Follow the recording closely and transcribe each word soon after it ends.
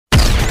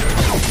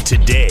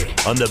Today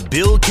on The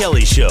Bill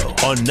Kelly Show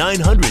on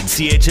 900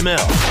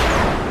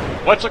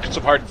 CHML. Let's look at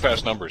some hard and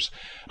fast numbers,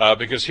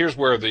 because here's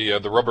where the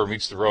rubber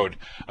meets the road.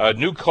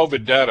 New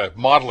COVID data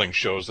modeling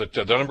shows that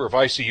the number of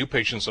ICU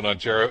patients in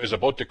Ontario is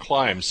about to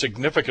climb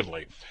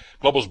significantly.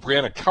 Global's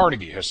Brianna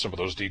Carnegie has some of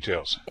those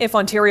details. If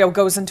Ontario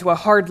goes into a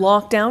hard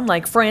lockdown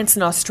like France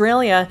and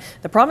Australia,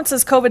 the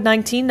province's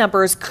COVID-19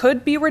 numbers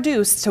could be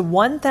reduced to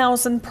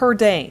 1,000 per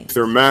day.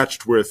 They're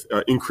matched with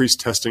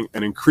increased testing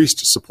and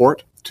increased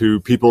support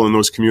to people in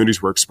those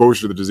communities where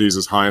exposure to the disease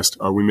is highest.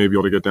 We may be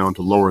able to get down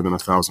to lower than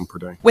 1,000 per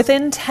day.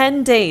 Within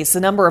 10 days,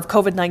 the number of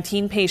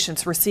COVID-19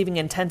 patients receiving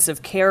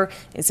intensive care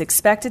is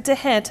expected to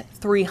hit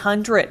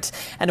 300.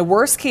 And a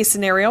worst-case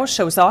scenario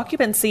shows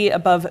occupancy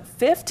above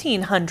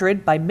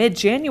 1,500 by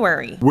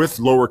mid-January. With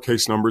lower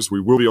case numbers,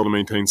 we will be able to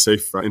maintain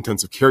safe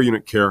intensive care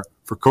unit care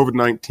for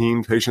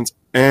COVID-19 patients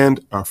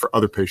and for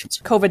other patients.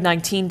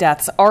 COVID-19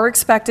 deaths are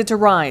expected to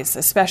rise,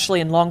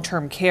 especially in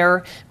long-term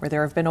care, where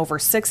there have been over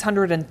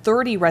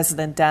 630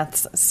 resident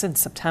deaths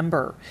since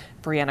September.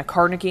 Brianna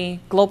Carnegie,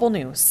 Global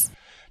News.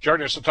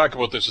 Joining us to talk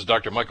about this is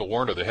Dr. Michael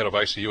Warner, the head of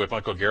ICU at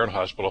Michael Garron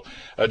Hospital.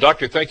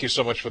 Doctor, thank you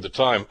so much for the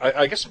time.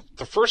 I guess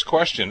the first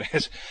question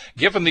is,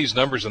 given these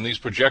numbers and these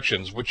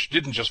projections, which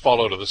didn't just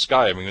fall out of the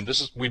sky, I mean,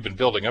 we've been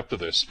building up to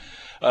this,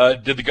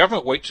 did the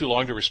government wait too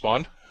long to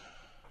respond?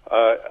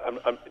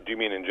 Do you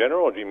mean in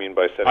general, or do you mean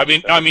by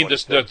setting? I mean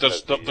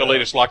the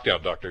latest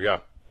lockdown, Doctor. Yeah.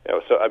 Yeah.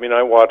 So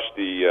I watched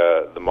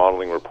the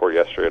modeling report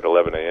yesterday at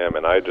 11 a.m.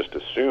 and I just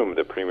assumed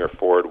that Premier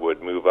Ford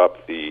would move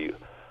up the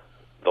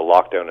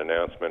lockdown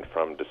announcement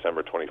from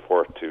December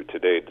 24th to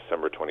today,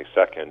 December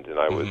 22nd, and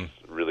I was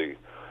really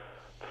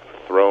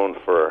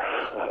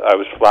I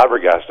was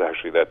flabbergasted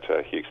actually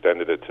that he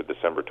extended it to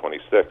December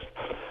 26th.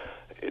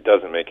 It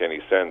doesn't make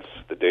any sense.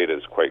 The data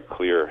is quite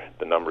clear.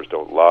 The numbers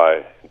don't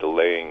lie.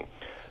 Delaying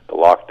the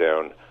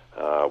lockdown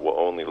will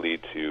only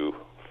lead to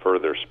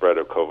further spread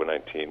of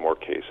COVID-19, more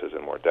cases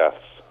and more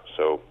deaths.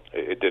 So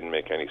it didn't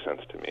make any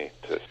sense to me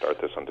to start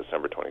this on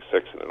December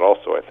 26th. And it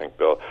also, I think,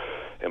 Bill,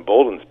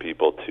 emboldens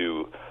people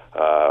to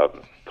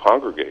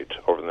congregate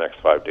over the next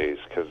 5 days,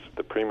 because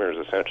the Premier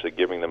is essentially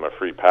giving them a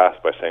free pass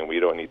by saying we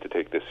don't need to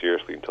take this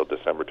seriously until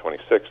December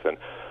 26th. And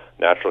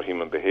natural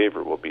human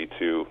behavior will be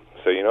to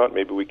say, you know what,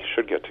 maybe we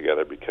should get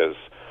together because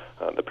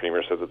the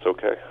Premier says it's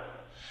okay.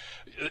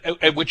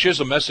 Which is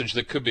a message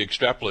that could be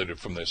extrapolated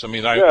from this. I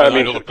mean, I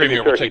know the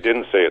Premier will take... He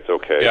didn't say it's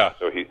okay. Yeah.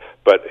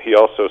 But he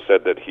also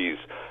said that he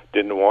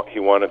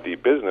wanted the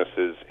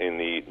businesses in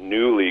the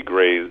newly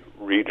gray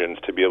regions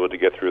to be able to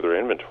get through their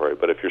inventory.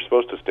 But if you're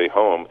supposed to stay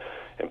home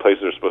and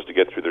places are supposed to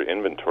get through their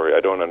inventory, I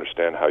don't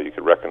understand how you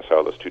could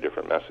reconcile those two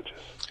different messages.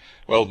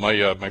 Well,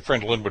 my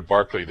friend Linwood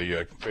Barclay,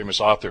 the famous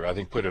author, I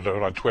think put it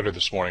out on Twitter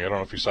this morning. I don't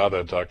know if you saw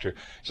that, Doctor.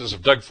 He says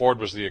if Doug Ford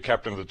was the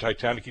captain of the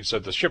Titanic, he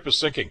said the ship is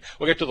sinking.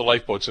 We'll get to the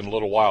lifeboats in a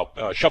little while.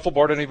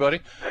 Shuffleboard,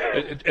 anybody?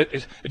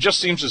 It just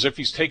seems as if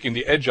he's taking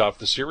the edge off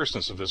the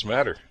seriousness of this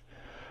matter.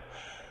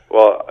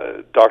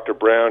 Well, Dr.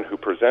 Brown, who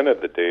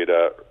presented the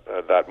data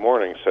that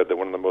morning, said that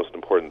one of the most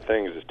important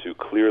things is to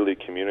clearly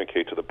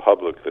communicate to the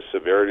public the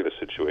severity of the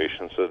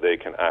situation so they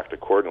can act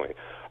accordingly.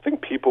 I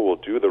think people will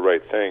do the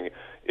right thing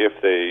if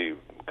they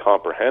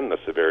comprehend the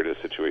severity of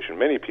the situation.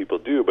 Many people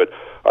do, but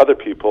other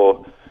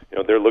people,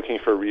 they're looking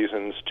for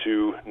reasons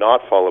to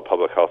not follow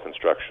public health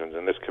instructions,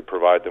 and this could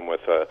provide them with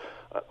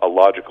a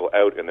logical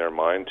out in their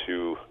mind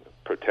to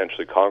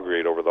potentially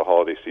congregate over the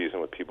holiday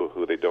season with people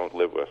who they don't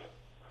live with.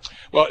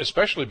 Well,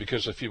 especially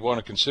because if you want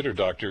to consider,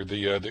 Doctor,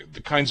 the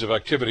kinds of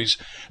activities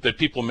that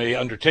people may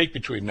undertake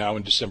between now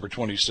and December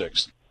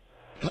 26th,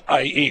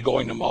 i.e.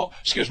 going to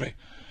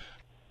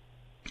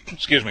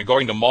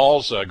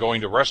malls,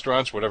 going to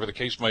restaurants, whatever the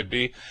case might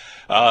be,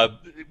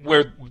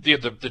 where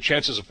the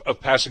chances of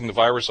passing the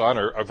virus on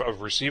or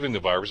of receiving the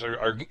virus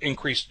are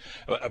increased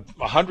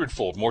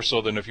 100-fold, more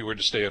so than if you were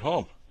to stay at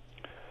home.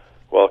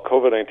 Well,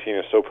 COVID-19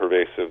 is so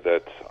pervasive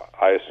that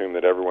I assume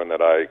that everyone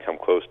that I come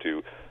close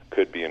to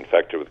could be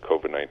infected with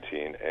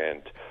COVID-19.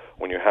 And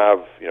when you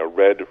have,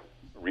 red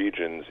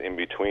regions in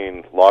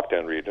between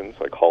lockdown regions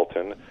like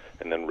Halton,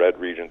 and then red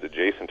regions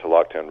adjacent to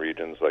lockdown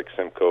regions like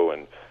Simcoe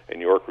and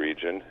York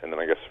region, and then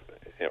I guess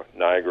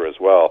Niagara as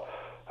well,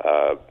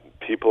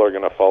 people are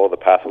going to follow the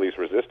path of least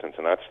resistance,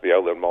 and that's the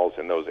outlet malls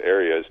in those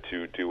areas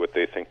to do what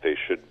they think they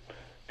should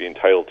be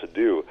entitled to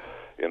do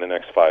in the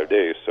next 5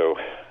 days. So,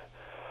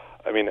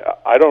 I mean,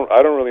 I don't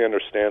really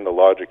understand the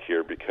logic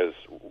here, because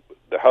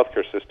the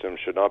healthcare system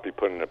should not be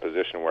put in a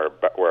position where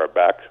our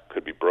back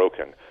could be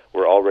broken.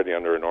 We're already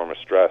under enormous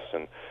stress,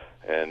 and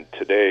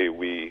today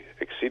we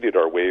exceeded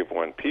our wave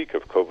 1 peak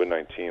of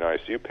COVID-19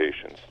 ICU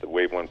patients. The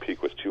wave 1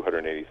 peak was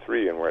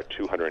 283, and we're at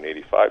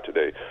 285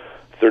 today.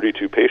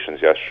 32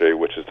 patients yesterday,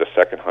 which is the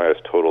second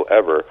highest total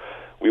ever.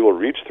 We will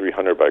reach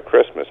 300 by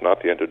Christmas,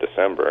 not the end of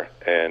December,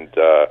 and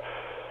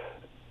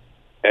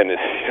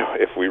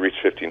if we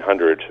reach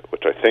 1,500,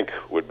 which I think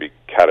would be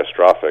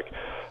catastrophic,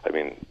 I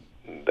mean,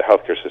 the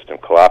healthcare system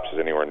collapses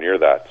anywhere near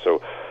that.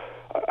 So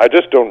I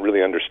just don't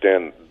really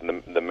understand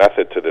the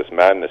method to this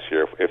madness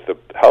here. If the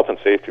health and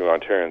safety of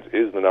Ontarians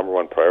is the number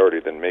one priority,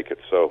 then make it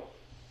so.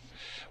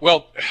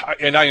 Well,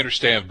 and I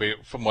understand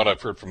from what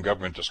I've heard from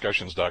government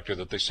discussions, Doctor,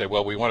 that they say,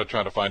 well, we want to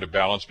try to find a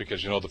balance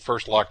because, the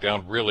first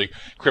lockdown really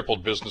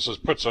crippled businesses,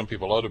 put some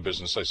people out of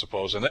business, I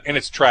suppose, and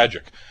it's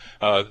tragic.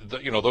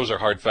 Those are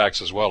hard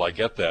facts as well. I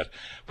get that.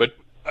 But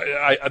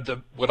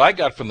what I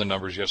got from the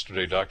numbers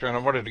yesterday, Doctor, and I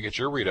wanted to get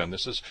your read on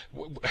this, is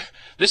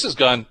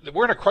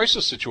we're in a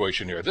crisis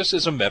situation here. This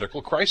is a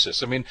medical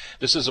crisis. I mean,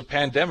 this is a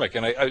pandemic,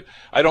 and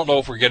I don't know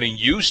if we're getting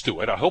used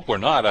to it. I hope we're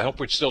not. I hope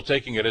we're still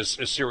taking it as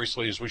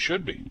seriously as we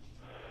should be.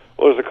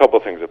 Well, there's a couple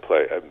of things at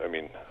play. I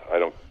mean, I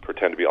don't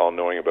pretend to be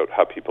all-knowing about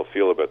how people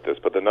feel about this,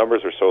 but the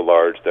numbers are so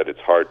large that it's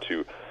hard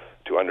to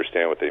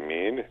understand what they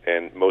mean,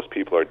 and most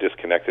people are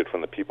disconnected from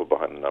the people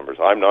behind the numbers.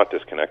 I'm not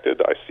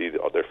disconnected. I see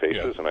their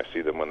faces, and I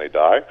see them when they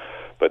die,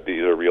 but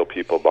these are real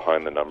people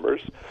behind the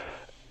numbers.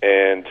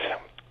 And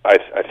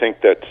I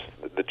think that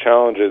the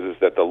challenge is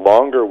that the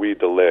longer we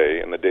delay,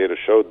 and the data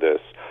showed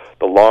this,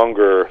 the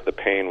longer the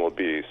pain will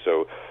be.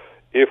 So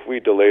if we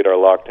delayed our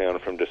lockdown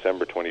from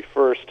December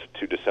 21st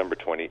to December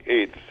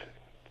 28th,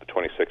 the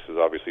 26th is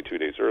obviously 2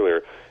 days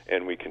earlier,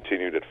 and we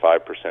continued at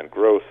 5%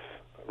 growth,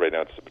 right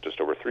now it's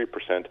just over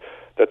 3%,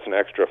 that's an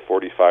extra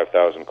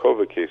 45,000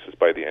 COVID cases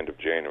by the end of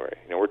January.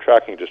 We're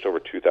tracking just over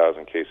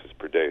 2,000 cases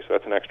per day, so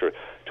that's an extra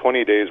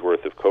 20 days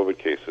worth of COVID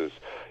cases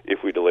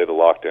if we delay the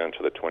lockdown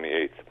to the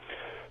 28th.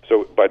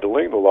 So by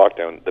delaying the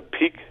lockdown, the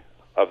peak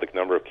of the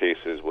number of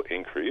cases will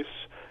increase,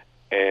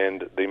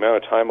 and the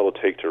amount of time it will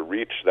take to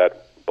reach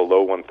that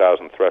below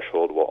 1,000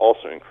 threshold will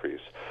also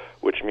increase,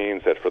 which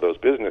means that for those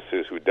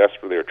businesses who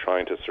desperately are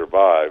trying to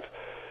survive,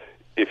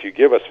 if you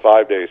give us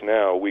 5 days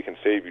now, we can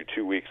save you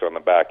 2 weeks on the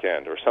back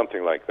end or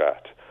something like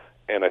that.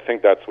 And I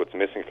think that's what's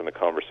missing from the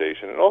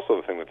conversation. And also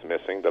the thing that's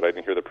missing that I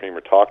didn't hear the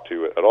Premier talk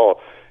to at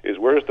all is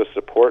where's the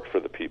support for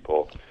the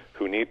people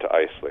who need to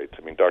isolate?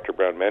 I mean, Dr.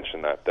 Brown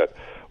mentioned that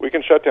we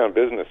can shut down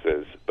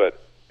businesses,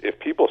 but if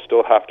people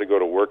still have to go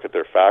to work at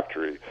their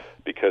factory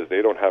because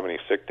they don't have any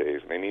sick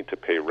days and they need to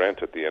pay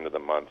rent at the end of the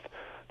month,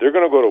 they're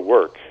going to go to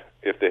work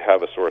if they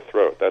have a sore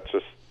throat. That's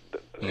just,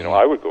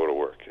 I would go to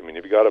work. I mean,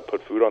 if you got to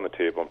put food on the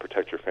table and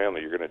protect your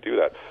family, you're going to do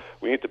that.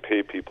 We need to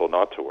pay people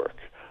not to work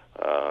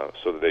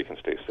so that they can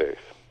stay safe.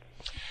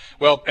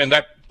 Well, and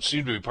that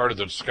seemed to be part of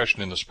the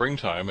discussion in the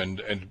springtime,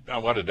 and I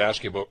wanted to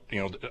ask you about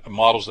the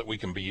models that we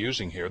can be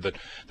using here that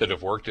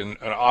have worked, and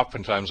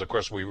oftentimes, of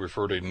course, we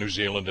refer to New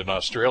Zealand and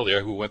Australia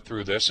who went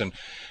through this, and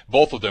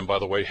both of them, by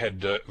the way,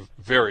 had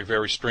very,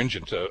 very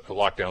stringent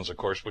lockdowns, of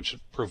course, which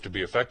proved to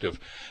be effective,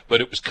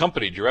 but it was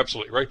accompanied, you're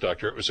absolutely right,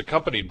 Doctor, it was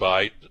accompanied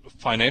by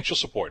financial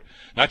support,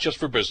 not just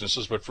for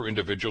businesses, but for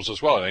individuals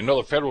as well. And I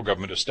know the federal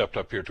government has stepped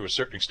up here to a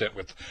certain extent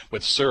with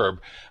CERB,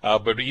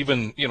 but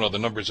even, the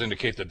numbers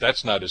indicate that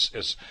that's not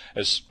as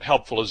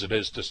helpful as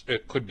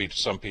it could be to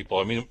some people.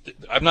 I mean,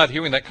 I'm not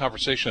hearing that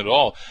conversation at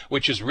all,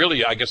 which is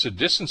really, I guess, a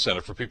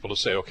disincentive for people to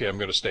say, okay, I'm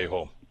going to stay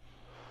home.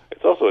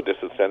 It's also a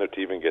disincentive to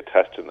even get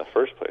tested in the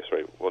first place,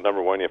 right? Well,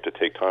 number one, you have to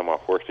take time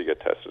off work to get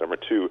tested. Number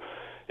two,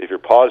 if you're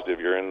positive,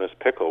 you're in this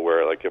pickle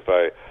where, like, if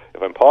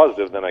I'm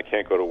positive, then I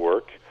can't go to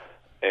work,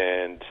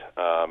 and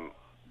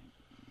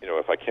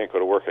if I can't go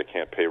to work, I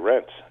can't pay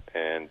rent,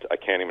 and I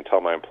can't even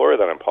tell my employer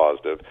that I'm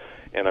positive,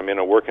 and I'm in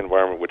a work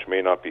environment which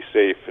may not be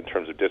safe in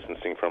terms of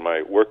distancing from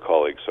my work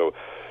colleagues. So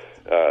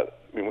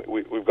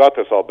we've got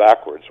this all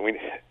backwards.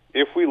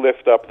 If we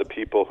lift up the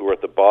people who are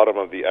at the bottom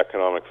of the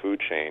economic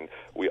food chain,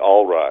 we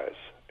all rise,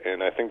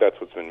 and I think that's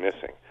what's been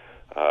missing.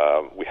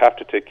 We have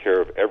to take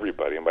care of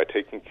everybody, and by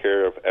taking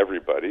care of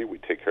everybody, we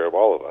take care of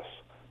all of us.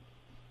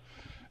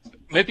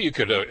 Maybe you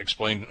could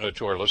explain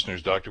to our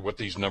listeners, Doctor, what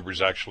these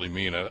numbers actually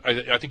mean.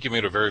 I think you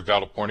made a very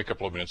valid point a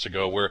couple of minutes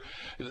ago where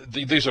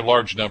these are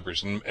large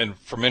numbers. And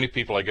for many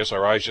people, I guess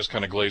our eyes just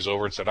kind of glaze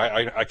over and said,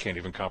 I can't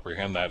even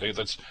comprehend that.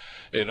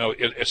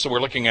 So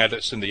we're looking at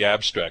this in the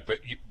abstract. But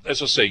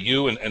as I say,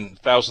 you and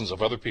thousands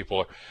of other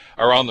people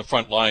are on the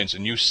front lines,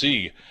 and you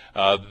see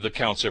the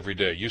counts every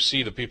day. You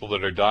see the people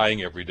that are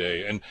dying every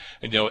day. And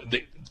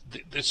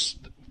this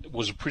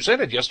was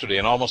presented yesterday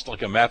in almost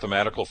like a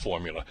mathematical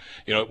formula.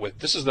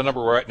 This is the number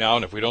we're at now,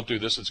 and if we don't do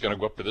this, it's going to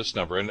go up to this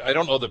number. And I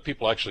don't know that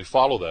people actually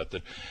follow that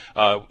the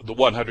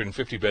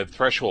 150-bed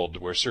threshold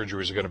where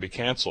surgeries are going to be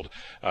canceled,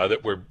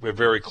 that we're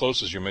very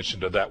close, as you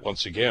mentioned, to that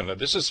once again.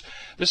 This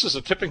is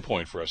a tipping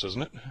point for us,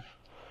 isn't it?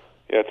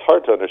 Yeah, it's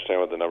hard to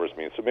understand what the numbers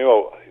mean. So,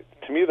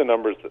 to me, the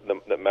numbers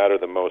that matter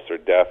the most are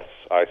deaths,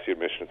 ICU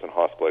admissions, and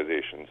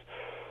hospitalizations.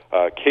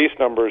 Case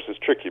numbers is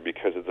tricky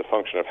because it's a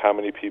function of how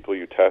many people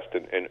you test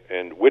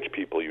and which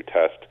people you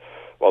test,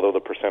 although the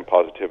percent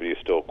positivity is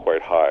still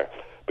quite high.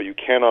 But you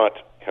cannot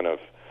kind of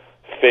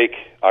fake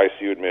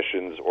ICU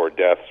admissions or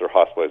deaths or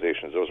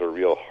hospitalizations. Those are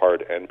real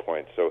hard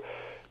endpoints. So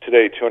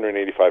today,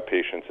 285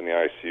 patients in the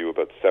ICU,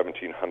 about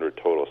 1,700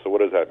 total. So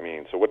what does that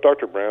mean? So what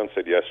Dr. Brown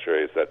said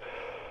yesterday is that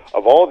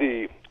of all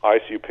the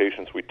ICU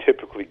patients we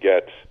typically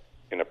get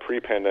in a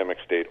pre-pandemic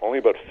state, only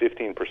about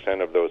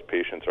 15% of those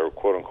patients are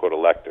quote-unquote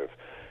elective.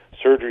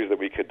 Surgeries that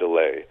we could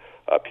delay,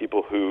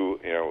 people who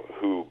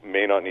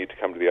may not need to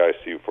come to the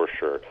ICU for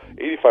sure.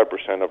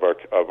 85%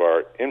 of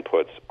our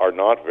inputs are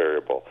not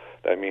variable.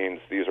 That means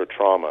these are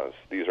traumas,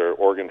 these are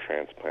organ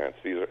transplants,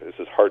 this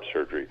is heart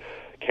surgery,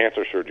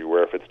 cancer surgery,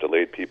 where if it's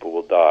delayed, people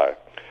will die.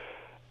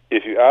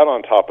 If you add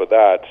on top of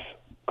that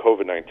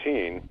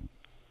COVID-19,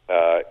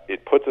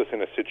 it puts us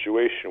in a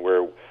situation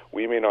where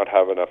we may not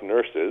have enough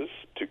nurses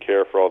to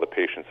care for all the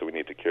patients that we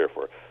need to care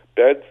for.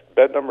 Bed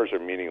numbers are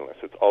meaningless.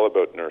 It's all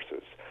about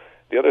nurses.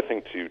 The other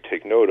thing to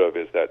take note of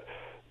is that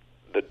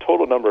the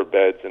total number of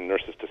beds and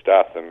nurses to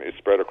staff them is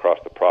spread across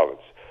the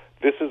province.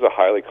 This is a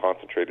highly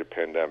concentrated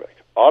pandemic.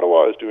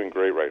 Ottawa is doing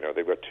great right now.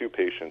 They've got 2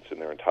 patients in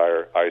their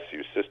entire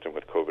ICU system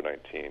with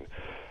COVID-19.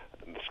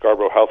 The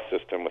Scarborough Health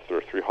System, with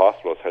their 3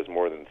 hospitals, has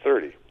more than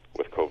 30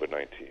 with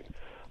COVID-19.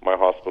 My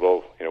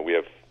hospital,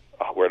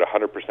 we're at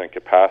 100%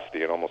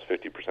 capacity, and almost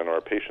 50% of our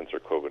patients are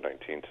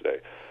COVID-19 today.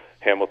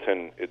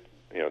 Hamilton,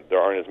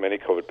 there aren't as many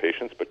COVID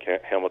patients, but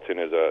Hamilton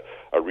is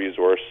a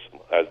resource,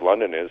 as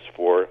London is,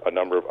 for a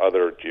number of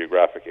other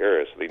geographic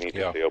areas. So they need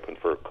to stay open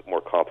for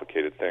more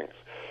complicated things.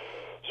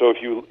 So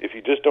if you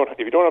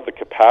don't have the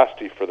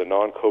capacity for the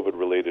non-COVID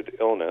related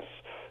illness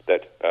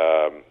that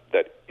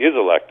is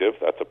elective,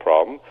 that's a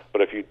problem.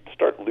 But if you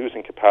start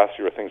losing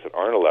capacity for things that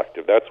aren't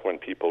elective, that's when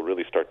people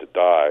really start to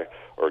die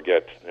or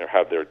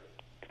have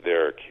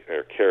their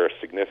care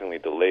significantly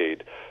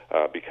delayed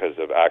because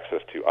of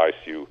access to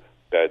ICU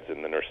beds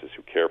and the nurses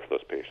who care for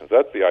those patients.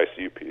 That's the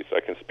ICU piece. I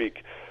can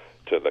speak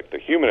to the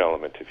human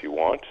element if you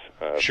want.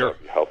 Sure.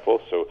 That'd be helpful.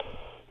 So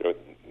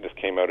this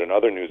came out in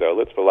other news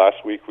outlets, but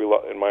last week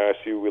in my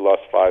ICU we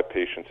lost 5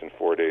 patients in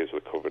 4 days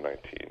with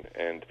COVID-19.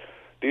 And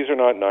these are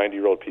not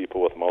 90-year-old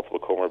people with multiple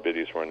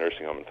comorbidities from a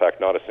nursing home. In fact,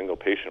 not a single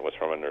patient was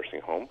from a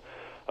nursing home.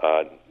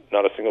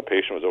 Not a single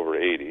patient was over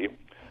 80.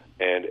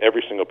 And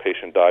every single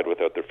patient died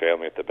without their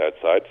family at the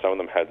bedside. Some of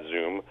them had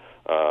Zoom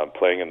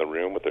playing in the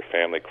room with their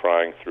family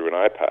crying through an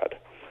iPad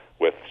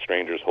with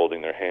strangers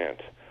holding their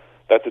hand.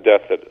 That's a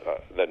death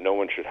that no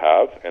one should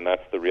have, and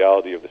that's the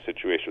reality of the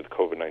situation with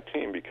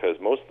COVID-19, because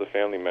most of the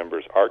family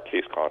members are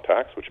case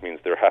contacts, which means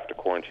they have to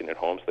quarantine at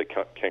home so they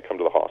can't come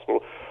to the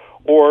hospital,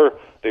 or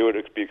they would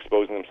be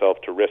exposing themselves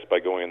to risk by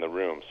going in the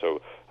room.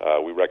 So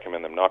we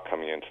recommend them not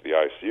coming into the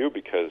ICU,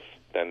 because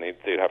then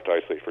they'd have to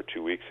isolate for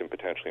 2 weeks and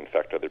potentially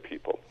infect other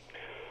people.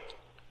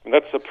 And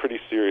that's a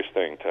pretty serious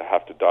thing, to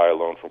have to die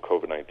alone from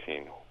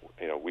COVID-19.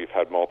 We've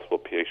had multiple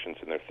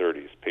patients in their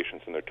 30s,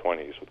 patients in their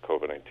 20s with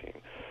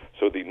COVID-19.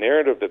 So the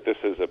narrative that this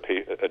is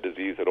a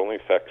disease that only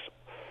affects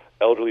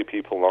elderly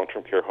people in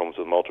long-term care homes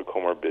with multiple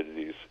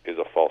comorbidities is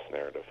a false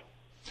narrative.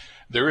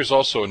 There is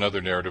also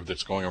another narrative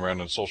that's going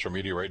around on social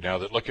media right now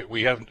that,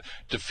 we haven't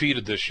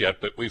defeated this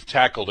yet, but we've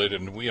tackled it,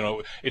 and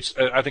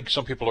I think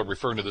some people are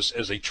referring to this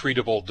as a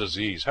treatable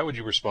disease. How would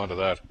you respond to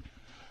that?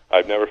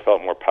 I've never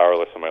felt more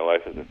powerless in my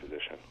life as a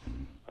physician.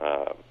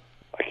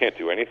 I can't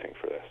do anything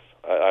for this.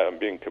 I'm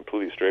being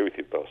completely straight with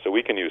you, Bill. So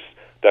we can use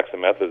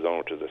dexamethasone,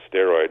 which is a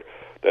steroid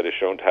that is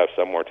shown to have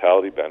some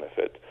mortality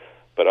benefit,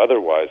 but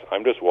otherwise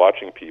I'm just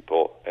watching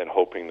people and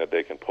hoping that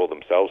they can pull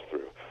themselves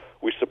through.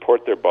 We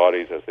support their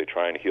bodies as they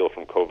try and heal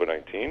from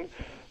COVID-19,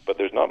 but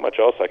there's not much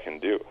else I can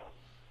do.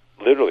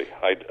 Literally,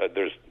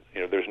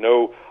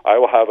 I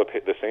will have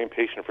the same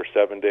patient for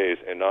 7 days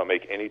and not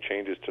make any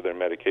changes to their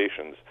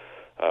medications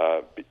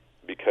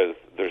because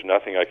there's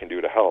nothing I can do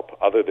to help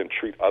other than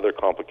treat other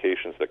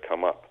complications that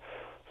come up.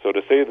 So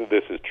to say that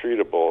this is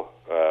treatable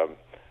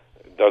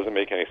doesn't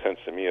make any sense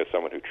to me as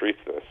someone who treats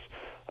this.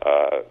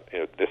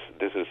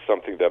 This is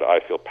something that I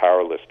feel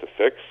powerless to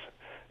fix,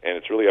 and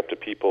it's really up to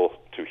people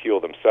to heal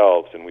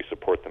themselves, and we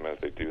support them as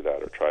they do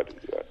that or try to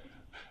do that.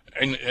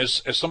 And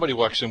as somebody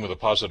walks in with a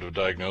positive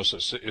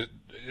diagnosis,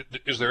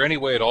 is there any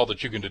way at all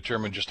that you can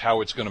determine just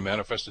how it's going to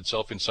manifest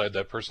itself inside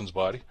that person's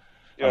body?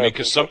 Yeah,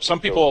 because some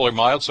people are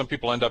mild, some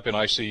people end up in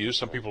ICU,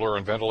 some people are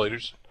on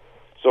ventilators.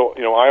 So,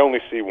 I only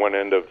see one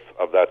end of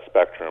that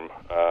spectrum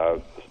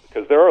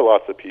because there are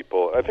lots of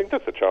people. I think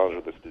that's the challenge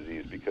with this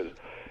disease, because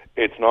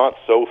it's not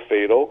so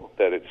fatal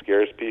that it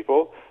scares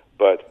people,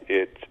 but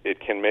it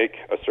can make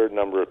a certain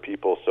number of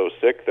people so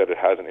sick that it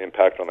has an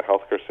impact on the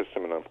healthcare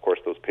system and, of course,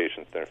 those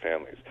patients and their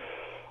families.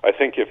 I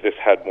think if this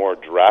had more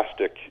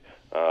drastic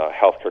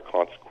healthcare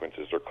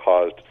consequences or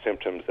caused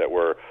symptoms that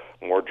were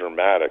more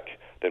dramatic,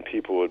 then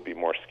people would be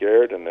more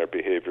scared and their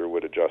behavior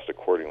would adjust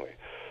accordingly.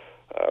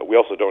 We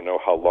also don't know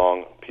how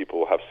long people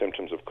will have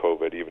symptoms of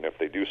COVID, even if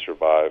they do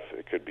survive.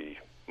 It could be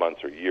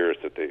months or years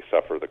that they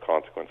suffer the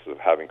consequences of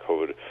having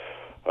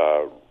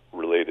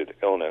COVID-related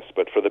illness.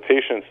 But for the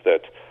patients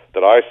that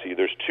I see,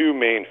 there's 2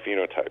 main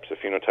phenotypes. A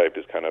phenotype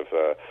is kind of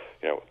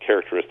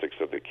characteristics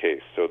of the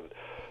case. So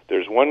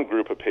there's one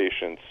group of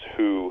patients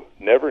who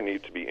never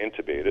need to be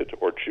intubated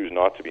or choose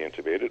not to be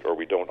intubated, or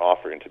we don't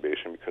offer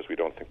intubation because we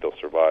don't think they'll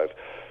survive,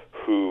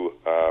 who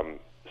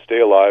stay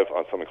alive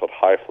on something called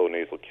high-flow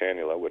nasal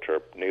cannula, which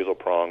are nasal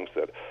prongs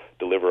that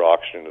deliver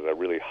oxygen at a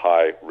really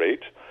high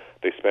rate.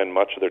 They spend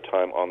much of their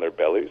time on their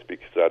bellies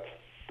because that's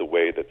the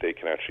way that they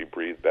can actually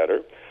breathe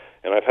better.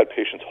 And I've had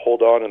patients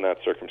hold on in that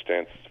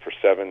circumstance for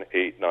 7,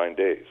 8, 9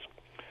 days.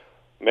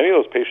 Many of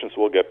those patients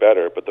will get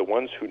better, but the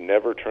ones who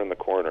never turn the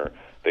corner,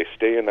 they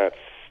stay in that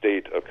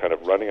state of kind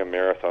of running a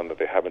marathon that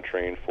they haven't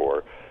trained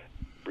for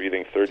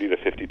breathing 30 to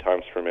 50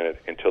 times per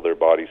minute until their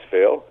bodies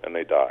fail and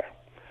they die.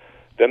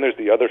 Then there's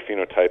the other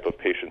phenotype of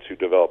patients who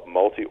develop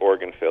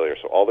multi-organ failure.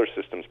 So all their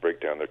systems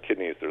break down, their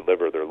kidneys, their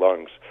liver, their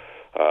lungs,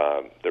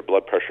 their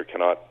blood pressure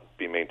cannot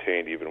be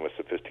maintained even with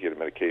sophisticated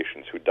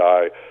medications, who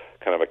die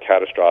kind of a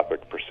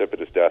catastrophic,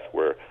 precipitous death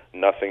where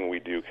nothing we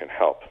do can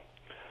help.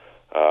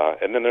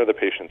 And then there are the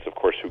patients, of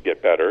course, who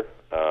get better,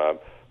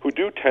 who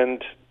do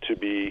tend to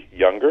be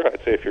younger.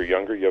 I'd say if you're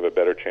younger, you have a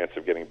better chance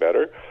of getting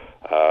better.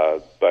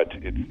 But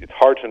it's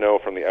hard to know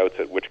from the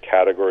outset which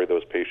category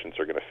those patients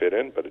are going to fit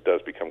in, but it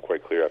does become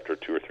quite clear after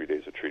 2 or 3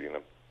 days of treating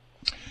them.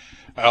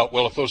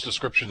 Well, if those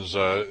descriptions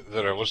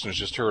that our listeners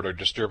just heard are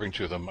disturbing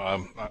to them,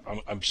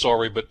 I'm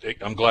sorry, but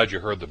I'm glad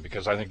you heard them,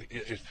 because I think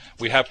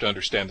we have to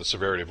understand the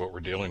severity of what we're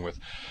dealing with.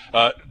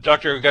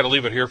 Doctor, we've got to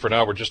leave it here for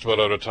now. We're just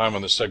about out of time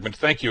on this segment.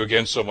 Thank you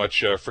again so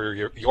much for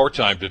your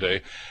time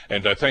today,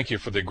 and thank you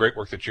for the great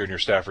work that you and your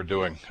staff are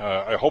doing.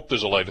 I hope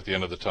there's a light at the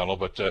end of the tunnel,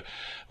 but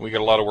we got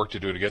a lot of work to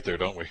do to get there,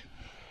 don't we?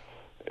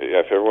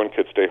 Yeah, if everyone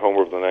could stay home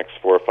over the next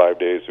 4 or 5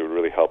 days, it would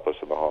really help us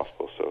in the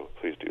hospital, so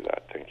please do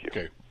that. Thank you.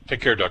 Okay. Take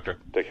care, Doctor.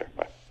 Take care.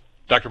 Bye.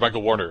 Dr.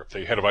 Michael Warner,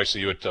 the head of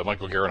ICU at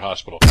Michael Garron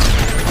Hospital.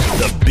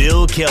 The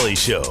Bill Kelly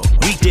Show,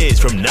 weekdays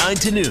from 9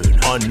 to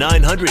noon on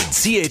 900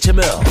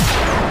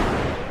 CHML.